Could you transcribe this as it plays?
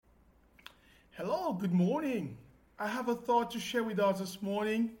Hello, good morning. I have a thought to share with us this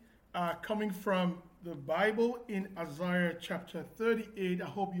morning, coming from the Bible in Isaiah chapter 38. I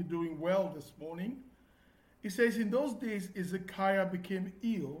hope you're doing well this morning. It says, "In those days, Ezekiah became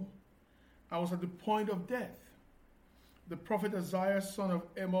ill. I was at the point of death. The prophet Isaiah, son of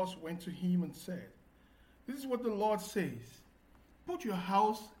Amos, went to him and said, 'This is what the Lord says: Put your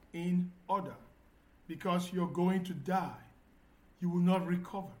house in order, because you're going to die. You will not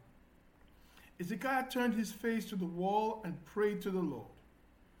recover.' Ezekiah turned his face to the wall and prayed to the Lord.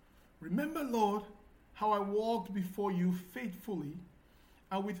 'Remember, Lord, how I walked before you faithfully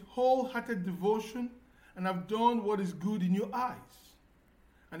and with wholehearted devotion, and have done what is good in your eyes.'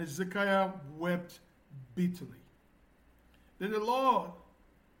 And Ezekiah wept bitterly. Then the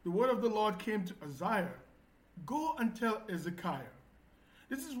word of the Lord came to Isaiah. 'Go and tell Ezekiah,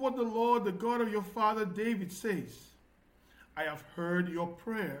 this is what the Lord, the God of your father David, says: I have heard your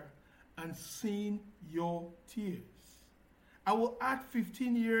prayer and seen your tears. I will add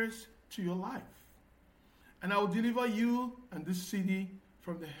 15 years to your life, and I will deliver you and this city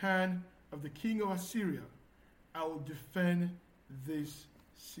from the hand of the king of Assyria. I will defend this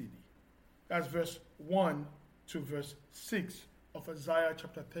city.'" That's verse 1 to verse 6 of Isaiah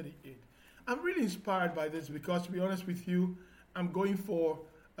chapter 38. I'm really inspired by this because, to be honest with you, I'm going for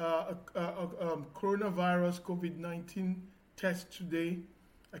a coronavirus COVID-19 test today.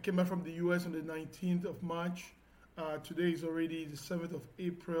 I came back from the US on the 19th of March. Today is already the 7th of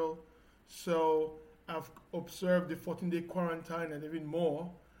April. So I've observed the 14-day quarantine and even more.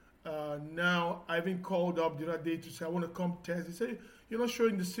 Now, I even called up the other day to say, I want to come test. They say, you're not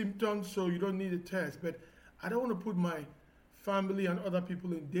showing the symptoms, so you don't need a test. But I don't want to put my family and other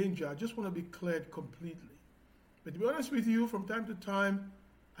people in danger. I just want to be cleared completely. But to be honest with you, from time to time,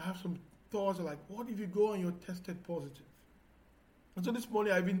 I have some thoughts like, what if you go and you're tested positive? And so this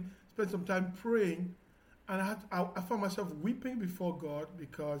morning, I even spent some time praying, and I found myself weeping before God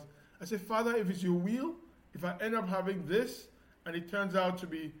because I said, Father, if it's your will, if I end up having this, and it turns out to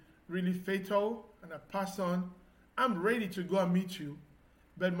be really fatal, and I pass on, I'm ready to go and meet you.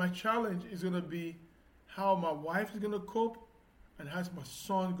 But my challenge is going to be how my wife is going to cope, and how's my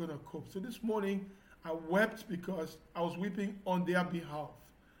son going to cope. So this morning, I wept because I was weeping on their behalf.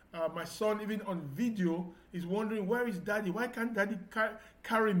 My son, even on video, is wondering, where is daddy? Why can't daddy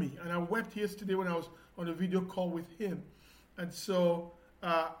carry me? And I wept yesterday when I was on a video call with him. And so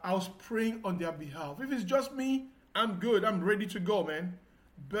I was praying on their behalf. If it's just me, I'm good. I'm ready to go, man.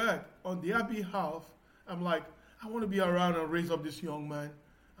 But on their behalf, I'm like, I want to be around and raise up this young man.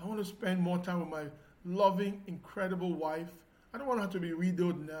 I want to spend more time with my loving, incredible wife. I don't want her to be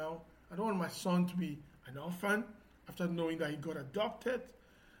widowed now. I don't want my son to be an orphan after knowing that he got adopted.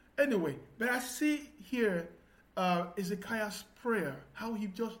 Anyway, but I see here Ezekiah's prayer, how he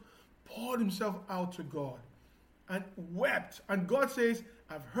just poured himself out to God and wept. And God says,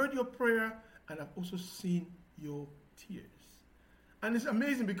 I've heard your prayer and I've also seen your tears. And it's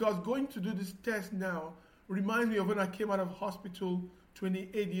amazing because going to do this test now reminds me of when I came out of hospital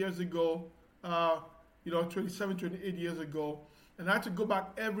 28 years ago, 27, 28 years ago. And I had to go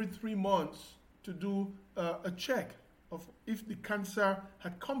back every 3 months to do a check of if the cancer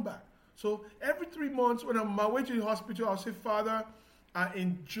had come back. So every 3 months when I'm on my way to the hospital, I'll say, Father, I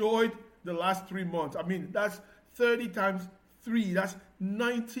enjoyed the last 3 months. I mean, that's 30 times 3. That's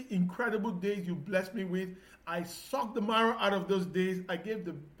 90 incredible days you blessed me with. I sucked the marrow out of those days. I gave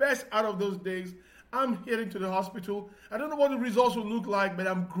the best out of those days. I'm heading to the hospital. I don't know what the results will look like, but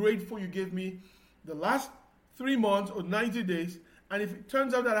I'm grateful you gave me the last 3 months or 90 days. And if it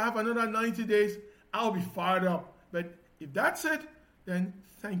turns out that I have another 90 days, I'll be fired up. But if that's it, then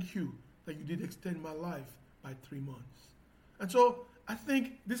thank you that you did extend my life by 3 months. And so I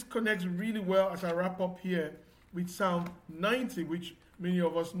think this connects really well as I wrap up here with Psalm 90, which many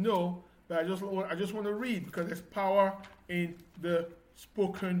of us know, but I just want to read because there's power in the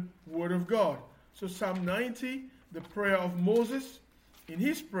spoken word of God. So Psalm 90, the prayer of Moses. In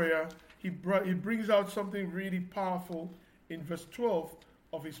his prayer, he brings out something really powerful in verse 12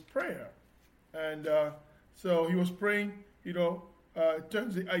 of his prayer. And so he was praying,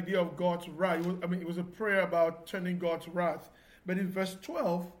 turns the idea of God's wrath. It was a prayer about turning God's wrath. But in verse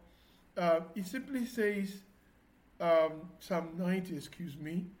 12, he simply says, Psalm 90,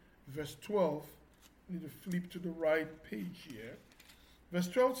 verse 12. I need to flip to the right page here. Verse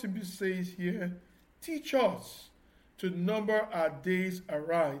 12 simply says here, teach us to number our days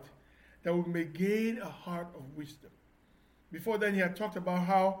aright, that we may gain a heart of wisdom. Before then, he had talked about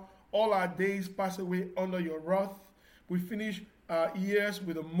how all our days pass away under your wrath. We finish our years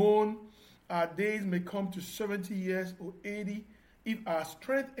with a moan. Our days may come to 70 years or 80. if our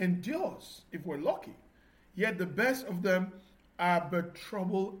strength endures, if we're lucky. Yet the best of them are but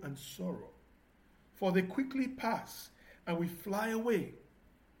trouble and sorrow. For they quickly pass, and we fly away.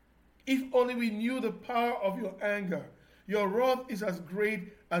 If only we knew the power of your anger. Your wrath is as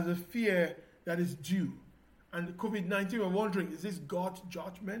great as the fear that is due. And COVID-19, we're wondering, is this God's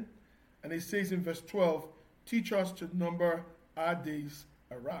judgment? And it says in verse 12, teach us to number our days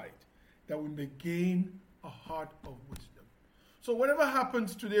aright, that we may gain a heart of wisdom. So whatever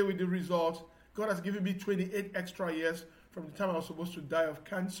happens today with the results, God has given me 28 extra years from the time I was supposed to die of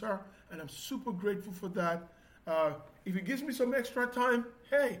cancer, and I'm super grateful for that. If it gives me some extra time,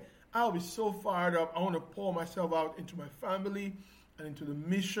 hey, I'll be so fired up. I want to pour myself out into my family and into the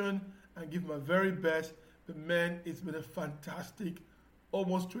mission and give my very best. But man, it's been a fantastic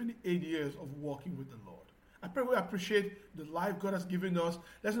almost 28 years of walking with the Lord. I pray we appreciate the life God has given us.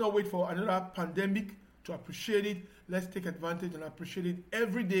 Let's not wait for another pandemic to appreciate it. Let's take advantage and appreciate it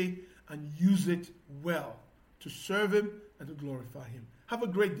every day and use it well to serve Him and to glorify Him. Have a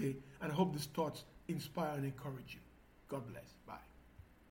great day, and I hope these thoughts inspire and encourage you. God bless. Bye.